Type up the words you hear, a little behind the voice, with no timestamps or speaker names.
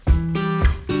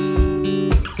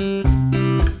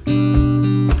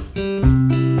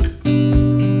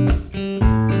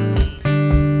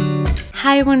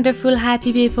Hi, wonderful,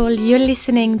 happy people. You're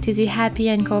listening to the Happy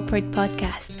and Corporate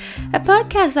podcast, a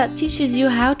podcast that teaches you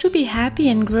how to be happy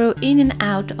and grow in and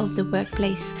out of the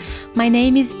workplace. My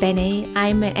name is Benny.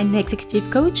 I'm an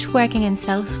executive coach working in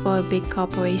sales for a big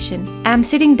corporation. I'm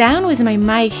sitting down with my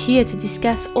mic here to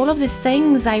discuss all of the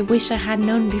things I wish I had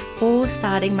known before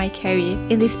starting my career.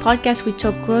 In this podcast, we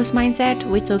talk growth mindset,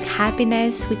 we talk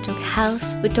happiness, we talk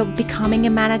health, we talk becoming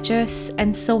a manager,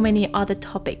 and so many other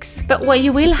topics. But what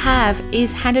you will have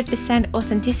is 100%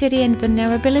 authenticity and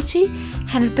vulnerability,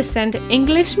 100%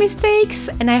 English mistakes,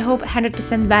 and I hope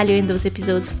 100% value in those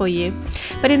episodes for you.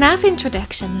 But enough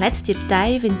introduction, let's deep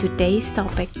dive into today's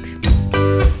topic.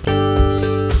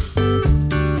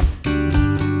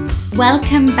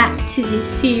 Welcome back to this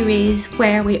series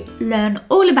where we learn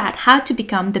all about how to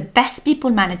become the best people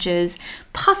managers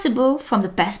possible from the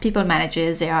best people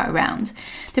managers there are around.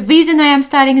 The reason I am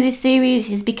starting this series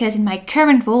is because in my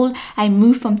current role, I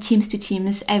move from teams to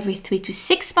teams every 3 to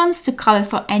 6 months to cover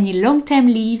for any long-term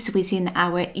leaves within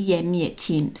our EMEA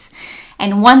teams.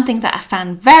 And one thing that I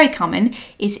found very common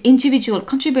is individual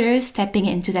contributors stepping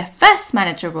into their first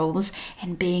manager roles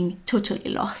and being totally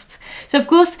lost. So of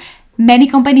course, many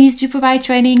companies do provide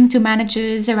training to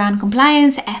managers around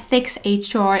compliance, ethics,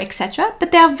 HR, etc.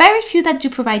 But there are very few that do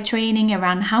provide training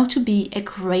around how to be a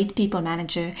great people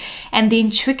manager and the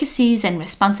intricacies and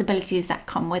responsibilities that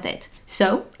come with it.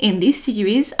 So, in this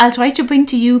series, I'll try to bring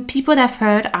to you people that I've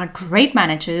heard are great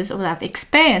managers or that I've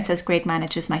experienced as great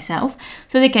managers myself,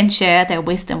 so they can share their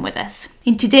wisdom with us.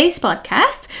 In today's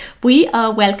podcast, we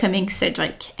are welcoming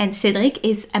Cedric. And Cedric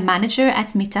is a manager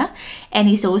at Meta, and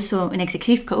he's also an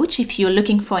executive coach. If you're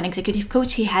looking for an executive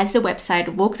coach, he has the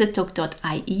website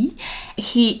walkthetalk.ie.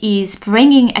 He is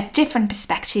bringing a different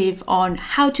perspective on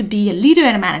how to be a leader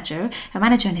and a manager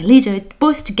and a leader,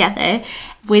 both together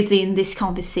within this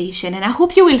conversation. And I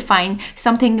hope you will find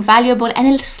something valuable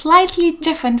and slightly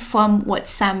different from what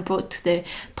Sam brought to the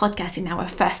podcast in our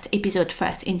first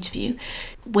interview.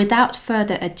 Without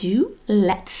further ado,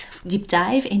 let's deep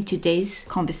dive into today's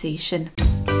conversation.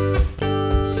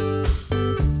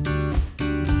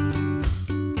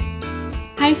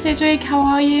 Hi Cedric, how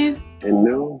are you?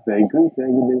 Hello, very good,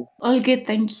 very good. All good,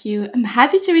 thank you. I'm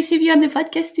happy to receive you on the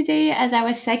podcast today as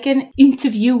our second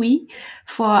interviewee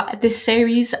for the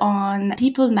series on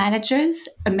people managers,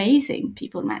 amazing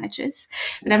people managers.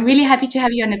 But I'm really happy to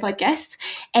have you on the podcast.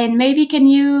 And maybe can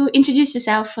you introduce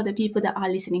yourself for the people that are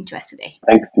listening to us today?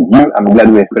 Thanks to you. I'm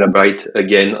glad we collaborate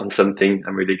again on something.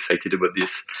 I'm really excited about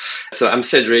this. So I'm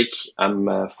Cedric.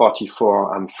 I'm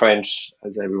 44. I'm French,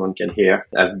 as everyone can hear.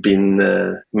 I've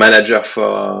been manager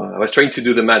I was trying to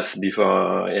do the maths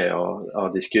before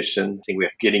our discussion. I think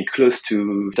we're getting close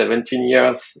to 17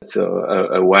 years. So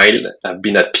a while. I've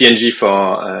been at P&G for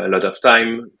a lot of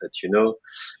time, that you know,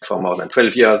 for more than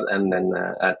 12 years. And then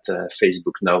at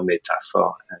Facebook, now Meta,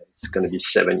 for it's going to be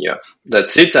 7 years.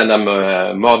 That's it. And I'm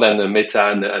more than a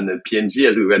Meta and a P&G,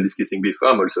 as we were discussing before.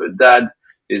 I'm also a dad.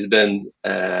 He's been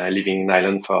living in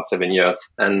Ireland for 7 years,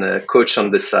 and a coach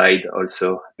on the side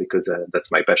also, because that's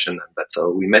my passion and that's how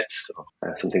we met. So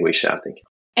something we share, I think.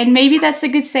 And maybe that's a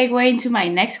good segue into my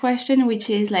next question, which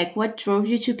is like, what drove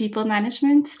you to people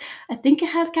management? I think I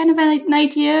have kind of an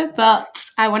idea, but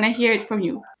I want to hear it from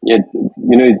you. Yeah,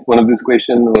 it's one of those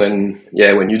questions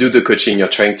when you do the coaching, you're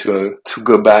trying to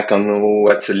go back on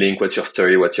what's the link, what's your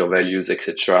story, what's your values,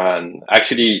 etc. And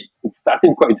actually, it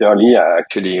started quite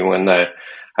early. When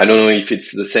I don't know if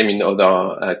it's the same in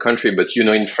other countries, but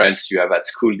in France, you have at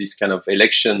school this kind of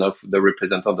election of the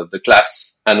representative of the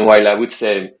class. And while I would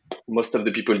say most of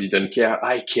the people didn't care,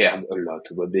 I cared a lot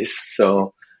about this.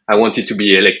 So I wanted to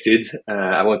be elected.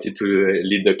 I wanted to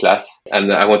lead the class,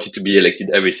 and I wanted to be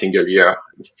elected every single year.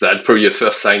 So that's probably a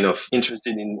first sign of interest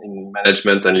in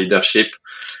management and leadership.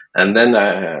 And then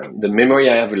the memory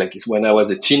I have is when I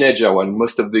was a teenager, when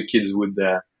most of the kids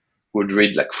would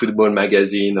read like football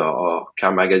magazine or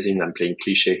car magazine. I'm playing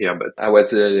cliche here, but I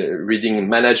was reading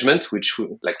Management, which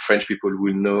like French people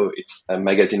will know, it's a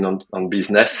magazine on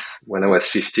business when I was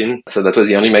 15. So that was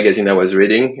the only magazine I was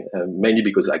reading, mainly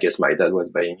because I guess my dad was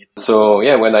buying it. So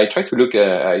yeah, when I try to look,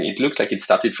 it looks like it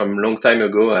started from a long time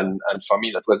ago. And for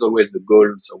me, that was always the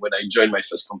goal. So when I joined my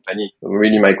first company,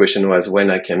 really my question was when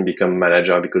I can become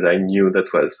manager, because I knew that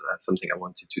was something I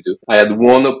wanted to do. I had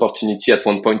one opportunity at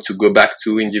one point to go back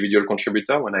to individual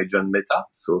contributor when I joined Meta,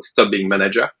 so stop being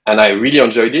manager, and I really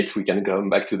enjoyed it. We can come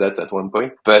back to that at one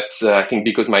point, but I think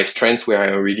because my strengths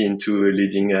were really into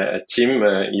leading a team,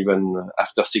 even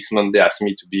after 6 months they asked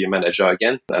me to be a manager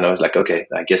again, and I was like, okay,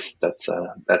 I guess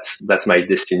that's my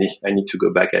destiny. I need to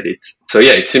go back at it. So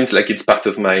yeah, it seems like it's part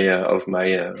of my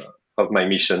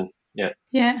mission.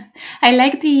 Yeah, I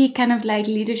like the kind of like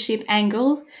leadership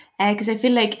angle because I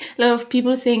feel like a lot of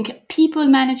people think people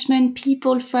management,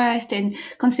 people first, and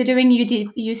considering you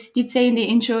did say in the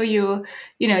intro you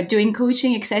doing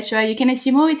coaching etc. You can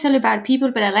assume it's all about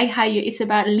people, but I like how it's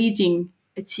about leading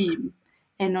a team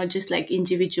and not just like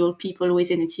individual people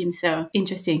within a team. So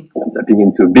interesting. Tapping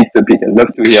into a big topic. I'd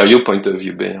love to hear your point of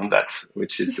view, Ben, on that,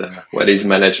 which is what is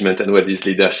management and what is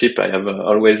leadership. I have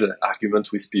always an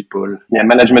argument with people. Yeah,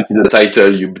 management is a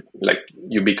title.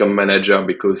 You become manager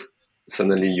because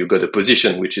suddenly you got a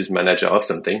position which is manager of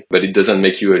something, but it doesn't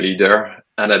make you a leader.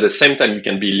 And at the same time, you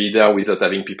can be leader without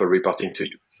having people reporting to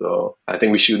you. So I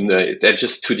think we should, they're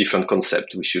just two different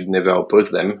concepts. We should never oppose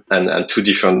them and two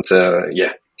different,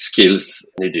 skills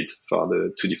needed for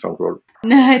the two different roles.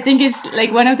 No, I think it's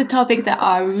like one of the topics that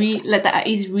that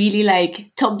is really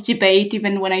like top debate.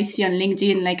 Even when I see on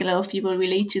LinkedIn, like a lot of people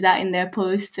relate to that in their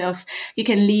posts of you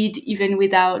can lead even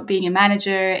without being a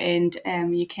manager, and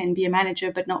you can be a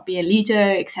manager but not be a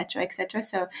leader, etc., etc.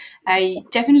 So I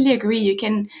definitely agree. You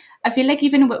can. I feel like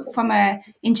even from a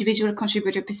individual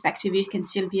contributor perspective, you can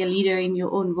still be a leader in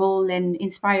your own role and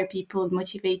inspire people,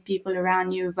 motivate people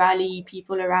around you, rally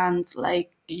people around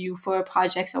like you for a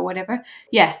project or whatever.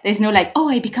 Yeah, there's no like, oh,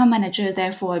 I become manager,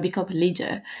 therefore I become a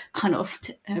leader kind of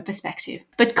perspective.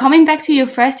 But coming back to your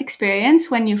first experience,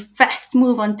 when you first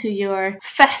move on to your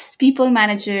first people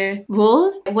manager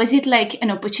role, was it like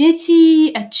an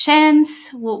opportunity, a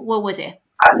chance? What was it?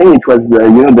 I think it was,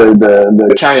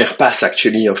 the career path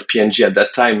actually of P&G at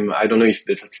that time. I don't know if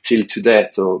that's still today.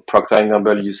 So Procter &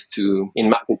 Gamble used to,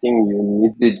 in marketing,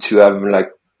 you needed to have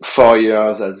like 4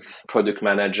 years as product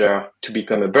manager to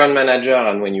become a brand manager.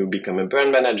 And when you become a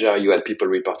brand manager, you had people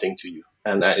reporting to you.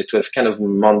 And it was kind of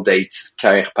mandate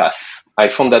career path. I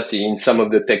found that in some of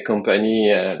the tech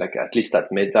company, like at least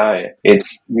at Meta,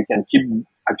 you can keep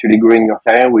actually growing your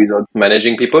career without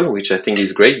managing people, which I think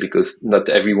is great because not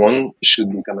everyone should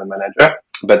become a manager.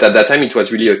 But at that time, it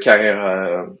was really a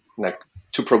career, like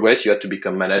to progress, you had to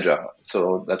become manager.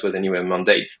 So that was anyway a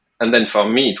mandate. And then for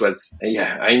me, it was,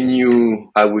 I knew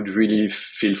I would really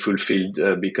feel fulfilled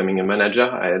becoming a manager.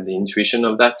 I had the intuition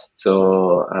of that.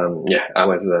 So, I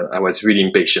was really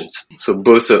impatient. So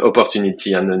both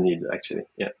opportunity and the need, actually.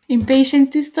 Yeah.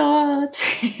 Impatient to start.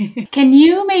 Can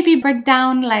you maybe break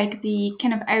down like the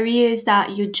kind of areas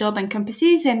that your job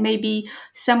encompasses and maybe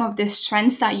some of the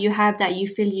strengths that you have that you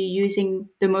feel you're using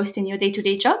the most in your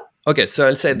day-to-day job? Okay, so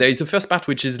I'll say there is the first part,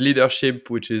 which is leadership,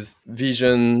 which is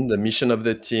vision, the mission of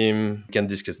the team. We can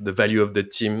discuss the value of the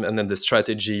team, and then the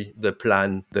strategy, the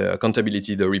plan, the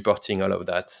accountability, the reporting, all of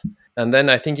that. And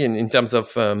then I think in terms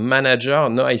of manager,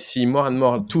 now I see more and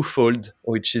more twofold,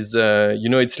 which is,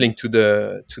 it's linked to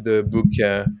the book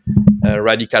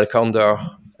Radical Candor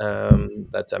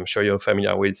that I'm sure you're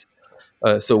familiar with.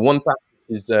 So one part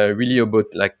is really about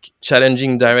like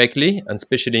challenging directly, and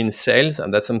especially in sales.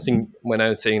 And that's something when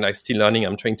I'm saying like still learning,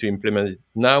 I'm trying to implement it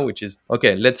now, which is,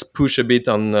 okay, let's push a bit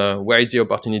on where is the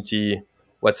opportunity,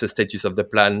 what's the status of the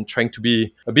plan, trying to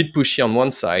be a bit pushy on one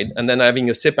side, and then having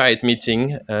a separate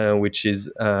meeting, which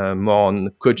is more on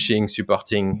coaching,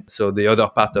 supporting. So the other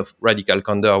part of Radical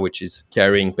Candor, which is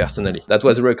caring personally. That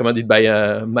was recommended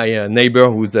by my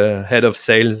neighbor who's head of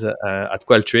sales at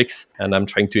Qualtrics, and I'm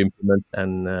trying to implement.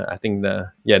 And I think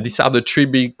these are the three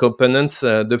big components.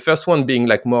 The first one being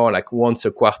like more like once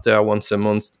a quarter, once a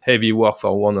month, heavy work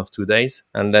for 1 or 2 days.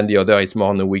 And then the other is more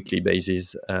on a weekly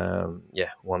basis,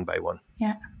 one by one.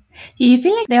 Yeah. Do you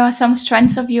feel like there are some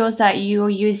strengths of yours that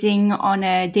you're using on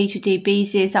a day-to-day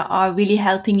basis that are really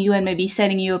helping you and maybe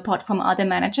setting you apart from other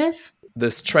managers?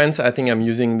 The strengths I think I'm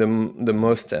using the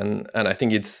most, and I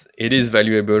think it is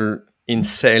valuable in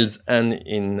sales and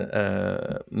in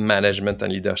management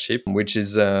and leadership, which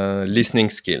is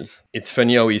listening skills. It's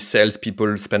funny how we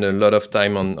salespeople spend a lot of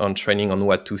time on training on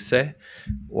what to say,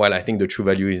 while I think the true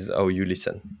value is how you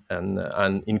listen.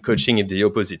 And in coaching, it's the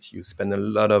opposite. You spend a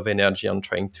lot of energy on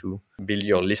trying to build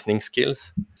your listening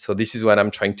skills. So this is what I'm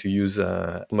trying to use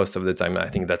most of the time. I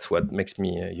think that's what makes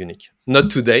me unique. Not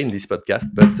today in this podcast,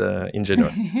 but in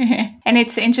general. And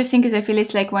it's interesting because I feel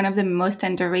it's like one of the most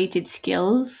underrated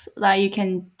skills that you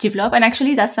can develop. And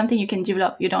actually, that's something you can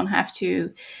develop. You don't have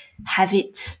to have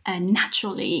it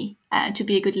naturally to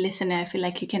be a good listener. I feel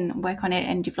like you can work on it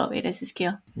and develop it as a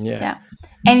skill. Yeah.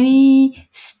 Any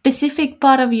specific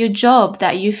part of your job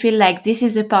that you feel like this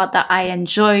is a part that I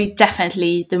enjoy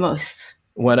definitely the most?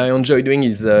 What I enjoy doing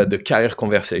is the career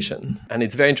conversation. And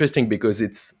it's very interesting because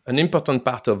it's an important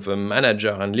part of a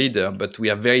manager and leader, but we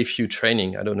have very few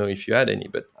training. I don't know if you had any,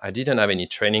 but I didn't have any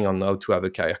training on how to have a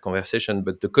career conversation,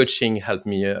 but the coaching helped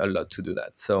me a lot to do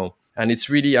that. So, and it's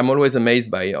really, I'm always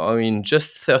amazed by how in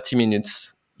just 30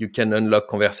 minutes, you can unlock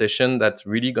conversation that's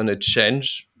really going to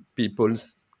change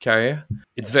people's career.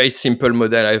 It's very simple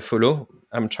model I follow.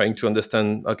 I'm trying to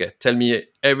understand, okay, tell me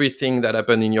everything that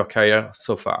happened in your career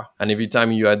so far. And every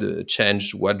time you had a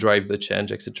change, what drive the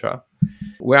change, etc.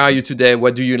 Where are you today?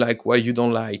 What do you like? What you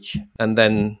don't like? And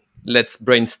then let's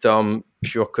brainstorm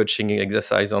pure coaching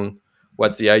exercise on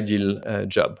what's the ideal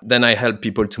job. Then I help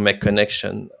people to make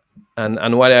connection.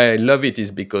 And why I love it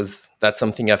is because that's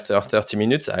something after 30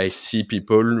 minutes, I see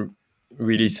people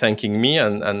really thanking me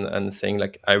and saying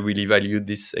like, I really value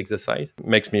this exercise. It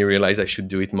makes me realize I should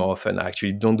do it more often. I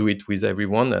actually don't do it with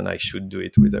everyone and I should do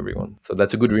it with everyone. So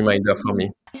that's a good reminder for me.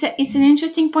 It's an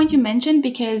interesting point you mentioned,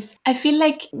 because I feel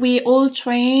like we all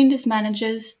trained as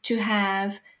managers to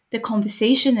have the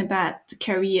conversation about the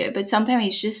career, but sometimes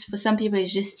it's just, for some people,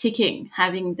 it's just ticking,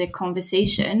 having the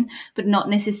conversation, but not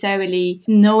necessarily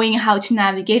knowing how to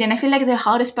navigate. And I feel like the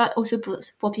hardest part also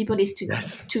for people is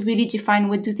to really define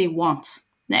what do they want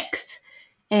next.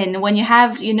 And when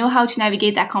you know how to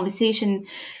navigate that conversation,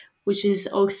 which is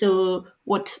also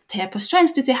what type of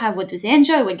strengths do they have, what do they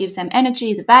enjoy, what gives them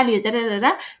energy, the values,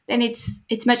 then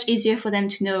it's much easier for them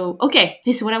to know, okay,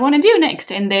 this is what I want to do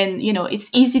next. And then, it's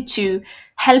easy to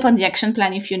help on the action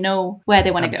plan if you know where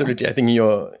they want to go. Absolutely. I think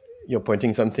you're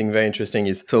pointing something very interesting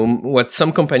is, so what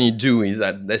some companies do is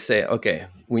that they say, okay,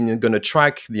 we're going to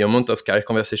track the amount of career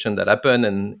conversation that happen,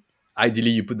 and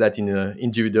ideally you put that in an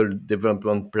individual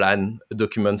development plan, a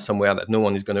document somewhere that no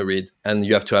one is going to read, and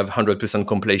you have to have 100%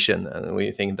 completion, and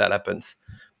we think that happens.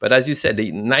 But as you said,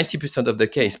 90% of the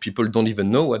case, people don't even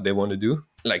know what they want to do.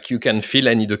 Like, you can fill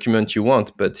any document you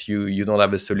want, but you don't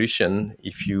have a solution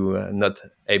if you are not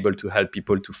able to help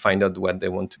people to find out what they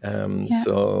want.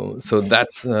 So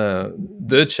that's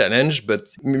the challenge. But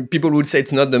people would say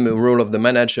it's not the role of the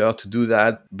manager to do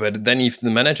that. But then if the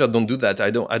manager don't do that, I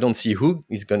don't see who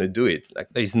is going to do it. Like,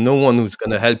 there is no one who's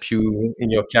going to help you in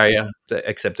your career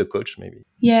except a coach, maybe.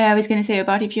 Yeah, I was going to say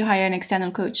about if you hire an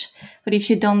external coach, but if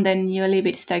you don't, then you're a little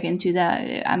bit stuck into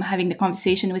that. I'm having the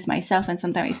conversation with myself, and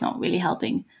sometimes it's not really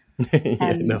helping.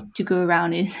 To go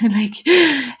around is like,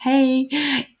 hey,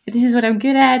 this is what I'm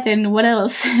good at, and what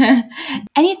else?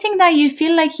 Anything that you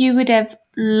feel like you would have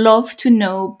loved to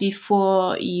know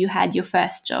before you had your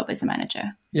first job as a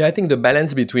manager? Yeah, I think the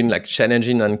balance between like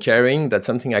challenging and caring, that's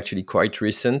something actually quite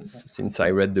recent, since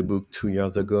I read the book 2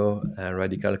 years ago,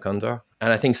 Radical Candor.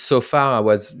 And I think so far I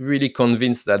was really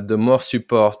convinced that the more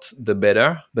support, the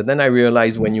better. But then I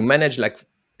realized when you manage like,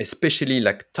 especially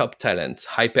like top talent,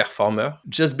 high performer,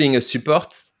 just being a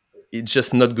support, it's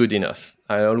just not good enough.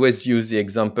 I always use the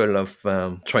example of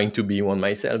trying to be one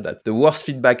myself, that the worst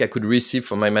feedback I could receive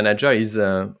from my manager is,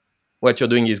 what you're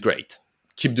doing is great.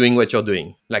 Keep doing what you're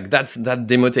doing. Like, that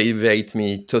demotivates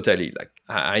me totally. Like,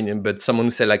 but someone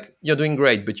who say like, you're doing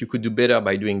great, but you could do better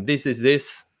by doing this,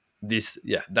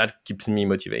 that keeps me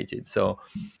motivated. So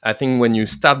I think when you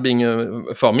start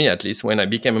being, for me at least, when I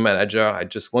became a manager, I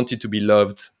just wanted to be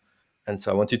loved. And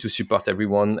so I wanted to support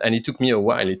everyone. And it took me a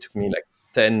while. It took me like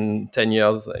 10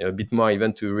 years, a bit more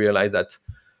even, to realize that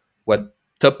what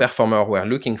top performers were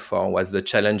looking for was the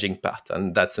challenging part.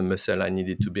 And that's a muscle I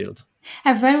needed to build.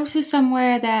 I've read also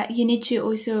somewhere that you need to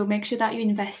also make sure that you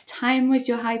invest time with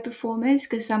your high performers,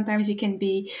 because sometimes you can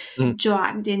be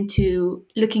dragged into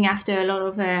looking after a lot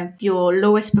of your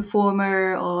lowest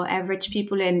performer or average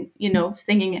people, and,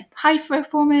 thinking high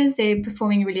performers, they're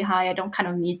performing really high, I don't kind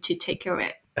of need to take care of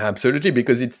it. Absolutely,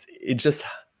 because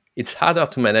it's harder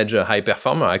to manage a high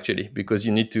performer actually, because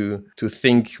you need to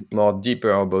think more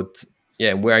deeper about,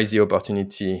 where is the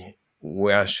opportunity?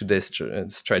 Where should they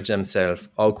stretch themselves?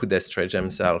 How could they stretch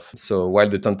themselves? So while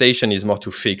the temptation is more to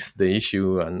fix the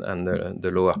issue and the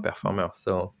lower performer.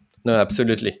 So no,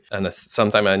 absolutely. And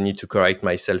sometimes I need to correct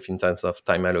myself in terms of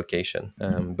time allocation.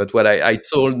 But what I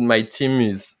told my team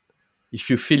is,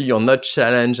 if you feel you're not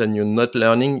challenged and you're not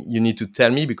learning, you need to tell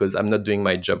me, because I'm not doing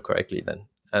my job correctly then.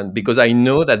 And because I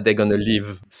know that they're going to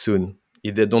leave soon.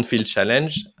 If they don't feel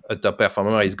challenged, a top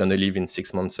performer is going to leave in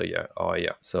 6 months, a year.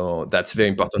 So that's very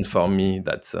important for me,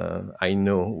 that I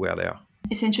know where they are.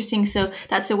 It's interesting. So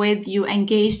that's the way you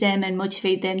engage them and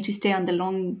motivate them to stay on the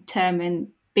long term and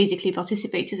basically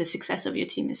participate to the success of your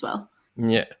team as well.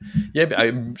 Yeah. But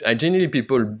I generally,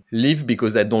 people leave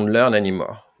because they don't learn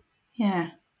anymore. Yeah.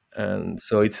 And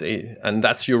so and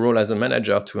that's your role as a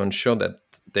manager, to ensure that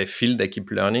they feel they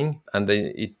keep learning, and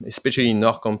especially in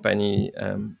our company,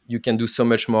 you can do so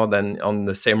much more than on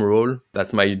the same role.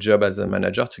 That's my job as a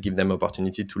manager, to give them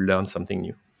opportunity to learn something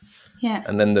new. Yeah.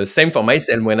 And then the same for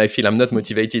myself. When I feel I'm not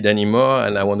motivated anymore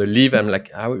and I want to leave, I'm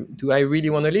like, do I really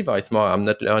want to leave? Or it's more, I'm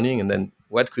not learning. And then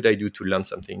what could I do to learn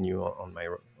something new on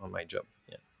my job?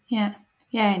 Yeah. Yeah.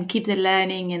 Yeah. And keep the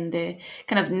learning and the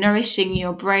kind of nourishing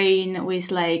your brain with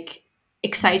like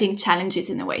exciting challenges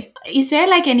in a way. Is there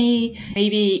like any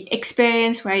maybe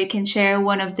experience where you can share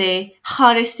one of the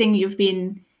hardest thing you've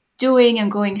been doing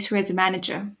and going through as a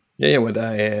manager? Yeah. What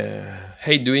I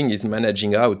hate doing is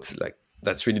managing out. Like,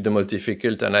 that's really the most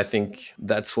difficult. And I think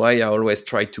that's why I always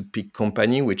try to pick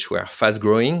company which were fast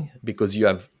growing, because you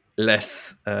have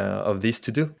less of this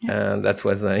to do. And that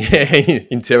was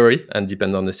in theory, and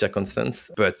depend on the circumstance.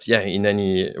 But yeah, in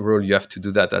any role, you have to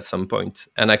do that at some point.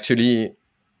 And actually,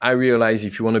 I realize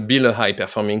if you want to build a high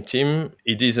performing team,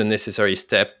 it is a necessary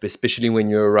step, especially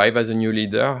when you arrive as a new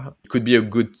leader. It could be a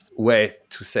good way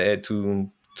to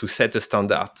set a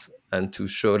standard and to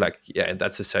show like, yeah,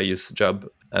 that's a serious job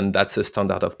and that's a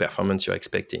standard of performance you're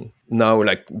expecting. Now,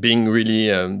 like being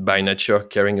really by nature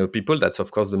caring of people, that's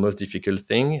of course the most difficult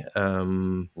thing.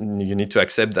 You need to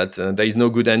accept that there is no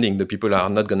good ending. The people are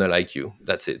not going to like you.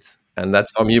 That's it. And that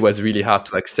for me was really hard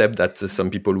to accept, that some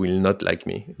people will not like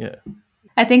me. Yeah.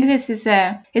 I think this is,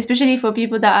 especially for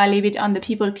people that are a little bit on the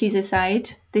people pleaser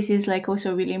side, this is like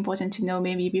also really important to know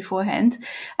maybe beforehand.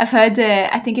 I've heard,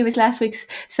 I think it was last week,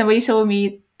 somebody told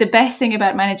me the best thing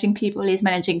about managing people is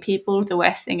managing people. The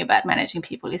worst thing about managing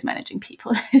people is managing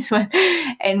people as well.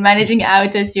 And managing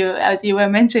out, as you were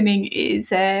mentioning,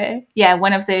 is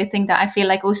one of the things that I feel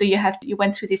like also you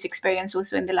went through this experience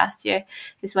also in the last year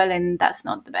as well, and that's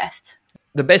not the best.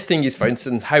 The best thing is, for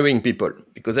instance, hiring people,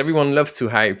 because everyone loves to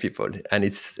hire people, and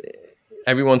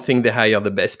everyone thinks they hire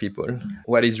the best people.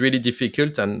 What is really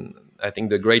difficult, and I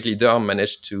think the great leader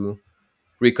managed to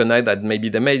recognize that maybe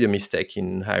they made a mistake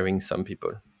in hiring some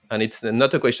people. And it's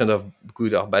not a question of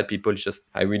good or bad people. It's just,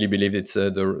 I really believe it's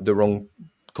the wrong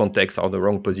context or the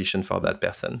wrong position for that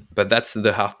person. But that's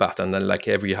the hard part. And then like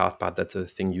every hard part, that's a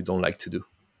thing you don't like to do.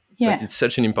 Yeah. But it's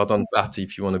such an important part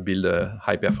if you want to build a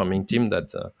high performing team,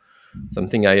 that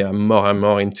something I am more and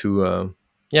more into,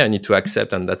 I need to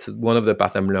accept. And that's one of the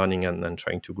parts I'm learning and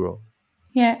trying to grow.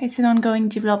 Yeah, it's an ongoing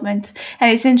development.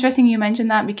 And it's interesting you mentioned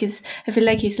that, because I feel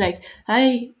like it's like,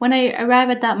 when I arrive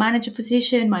at that manager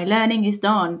position, my learning is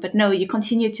done. But no, you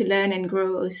continue to learn and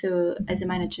grow also as a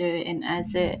manager and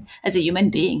as a human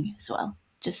being as well.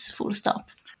 Just full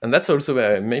stop. And that's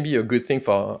also maybe a good thing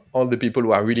for all the people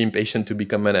who are really impatient to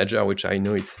become manager, which I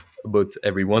know it's about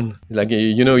everyone. Like,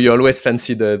 you always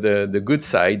fancy the good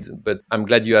side, but I'm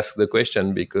glad you asked the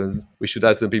question, because we should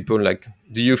ask the people, like,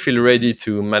 do you feel ready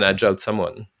to manage out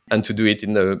someone and to do it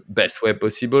in the best way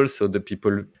possible, so the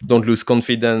people don't lose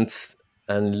confidence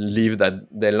and leave, that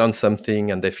they learn something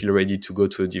and they feel ready to go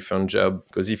to a different job.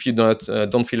 Because if you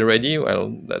don't feel ready,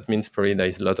 well, that means probably there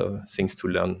is a lot of things to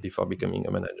learn before becoming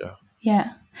a manager.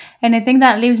 Yeah. And I think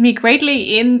that leaves me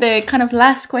greatly in the kind of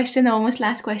last question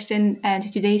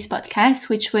to today's podcast,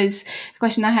 which was the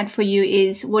question I had for you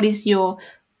is, what is your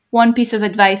one piece of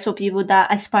advice for people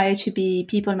that aspire to be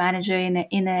people manager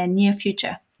in a near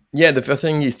future? Yeah, the first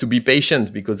thing is to be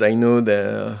patient, because I know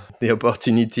the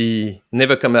opportunity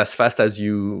never comes as fast as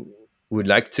you would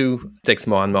like to. It takes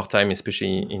more and more time,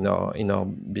 especially in our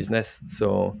business.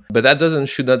 So, but that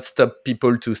should not stop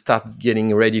people to start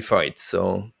getting ready for it.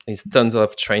 So there's tons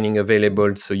of training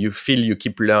available, so you feel you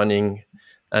keep learning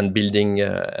and building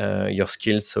your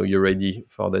skills, so you're ready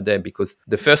for the day. Because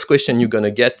the first question you're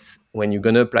gonna get when you're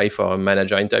gonna apply for a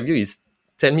manager interview is,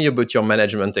 "Tell me about your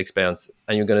management experience,"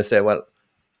 and you're gonna say, "Well,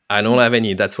 I don't have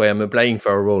any. That's why I'm applying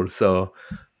for a role." So,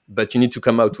 but you need to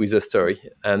come out with a story.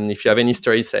 And if you have any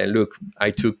story, say, "Look,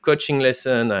 I took coaching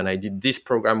lesson and I did this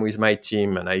program with my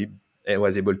team, and I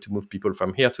was able to move people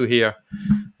from here to here,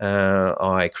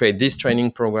 or I create this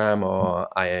training program, or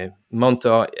I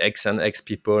mentor X and X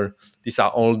people." These are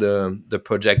all the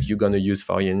projects you're going to use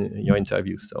for your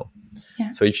interview. So,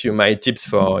 So my tips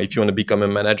for if you want to become a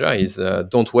manager is,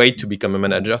 don't wait to become a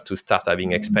manager to start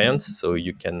having experience, so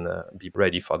you can be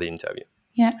ready for the interview.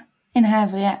 Yeah. And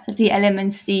have the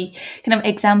elements, the kind of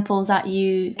examples that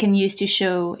you can use to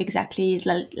show exactly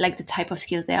like the type of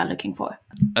skills they are looking for.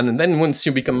 And then once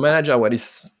you become manager,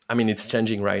 it's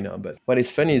changing right now, but what is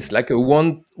funny is like a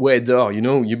one-way door.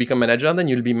 You become manager, then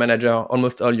you'll be manager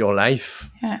almost all your life.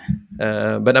 Yeah.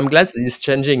 But I'm glad it's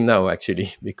changing now,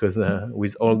 actually, because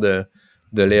with all the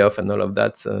layoff and all of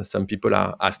that, some people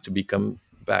are asked to become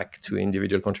back to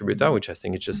individual contributor, which I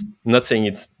think it's just not saying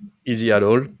it's easy at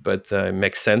all, but it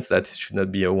makes sense that it should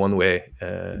not be a one-way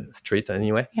street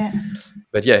anyway. Yeah.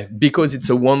 But yeah, because it's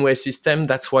a one-way system,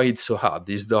 that's why it's so hard.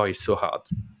 This door is so hard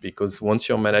because once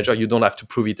you're a manager, you don't have to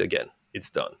prove it again. It's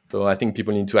done. So I think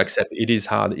people need to accept it is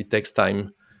hard. It takes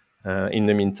time. In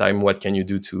the meantime, what can you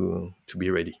do to be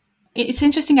ready? It's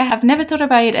interesting. I have never thought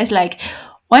about it as like,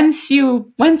 once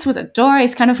you went through the door,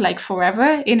 it's kind of like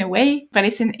forever in a way, but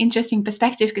it's an interesting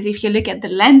perspective because if you look at the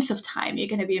length of time you're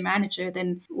going to be a manager,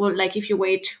 then, well, like if you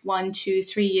wait 1, 2,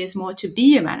 3 years more to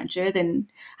be a manager, then,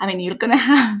 I mean, you're going to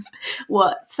have,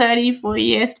 30, 40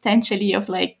 years potentially of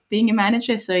like being a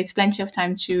manager. So it's plenty of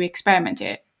time to experiment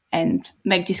it and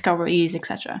make discoveries,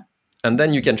 etc. And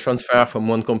then you can transfer from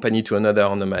one company to another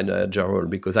on the manager role,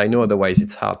 because I know otherwise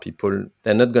it's hard. People,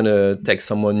 they're not going to take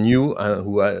someone new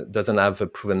who doesn't have a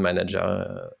proven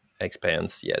manager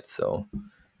experience yet. So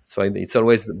it's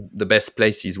always the best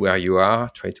place is where you are,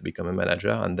 try to become a manager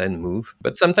and then move.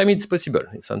 But sometimes it's possible.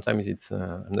 Sometimes it's,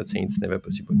 I'm not saying it's never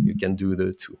possible. You can do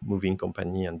the two, moving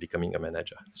company and becoming a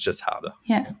manager. It's just harder.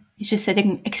 Yeah, it's just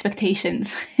setting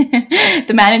expectations.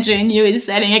 The manager in you is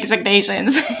setting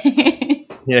expectations.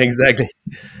 Yeah, exactly.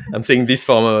 I'm saying this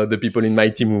for the people in my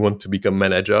team who want to become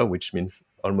manager, which means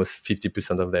almost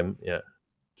 50% of them. Yeah.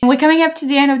 We're coming up to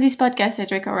the end of this podcast,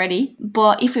 Cedric, already.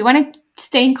 But if we want to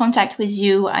stay in contact with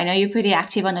you, I know you're pretty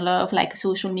active on a lot of like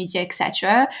social media,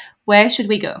 etc. Where should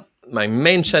we go? My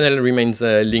main channel remains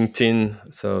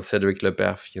LinkedIn. So Cedric Le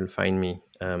Perff, you'll find me.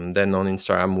 Then on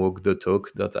Instagram,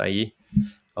 walkthetalk.ie.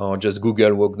 Or just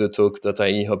Google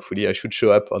walkthetalk.ie. Hopefully I should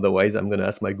show up. Otherwise, I'm going to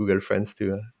ask my Google friends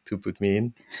to put me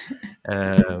in.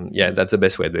 Yeah, that's the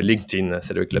best way. The LinkedIn,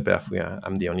 Cedric Le Perff,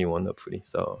 I'm the only one, hopefully.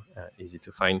 So easy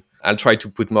to find. I'll try to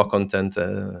put more content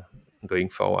going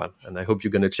forward. And I hope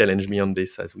you're going to challenge me on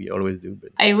this, as we always do.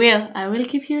 But I will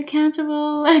keep you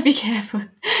accountable. Be careful.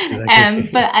 Exactly.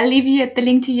 But I'll leave you the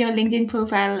link to your LinkedIn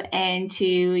profile and to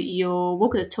your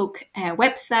Walk the Talk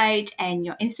website and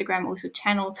your Instagram also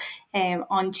channel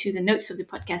onto the notes of the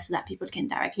podcast so that people can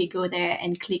directly go there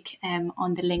and click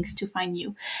on the links to find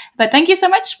you. But thank you so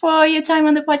much for your time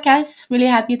on the podcast. Really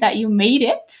happy that you made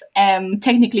it,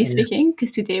 technically speaking,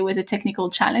 because today was a technical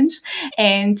challenge.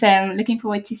 And looking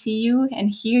forward to see you and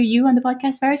hear you on the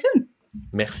podcast very soon.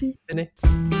 Merci, René.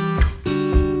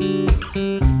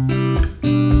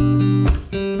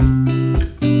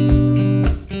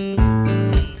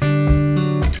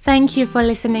 Thank you for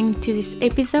listening to this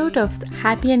episode of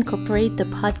Happy and Corporate, the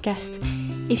podcast.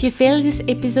 If you feel this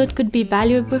episode could be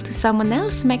valuable to someone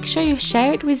else, make sure you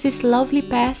share it with this lovely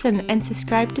person and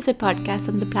subscribe to the podcast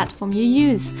on the platform you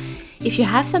use. If you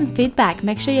have some feedback,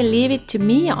 make sure you leave it to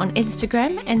me on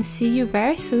Instagram, and see you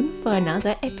very soon for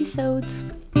another episode.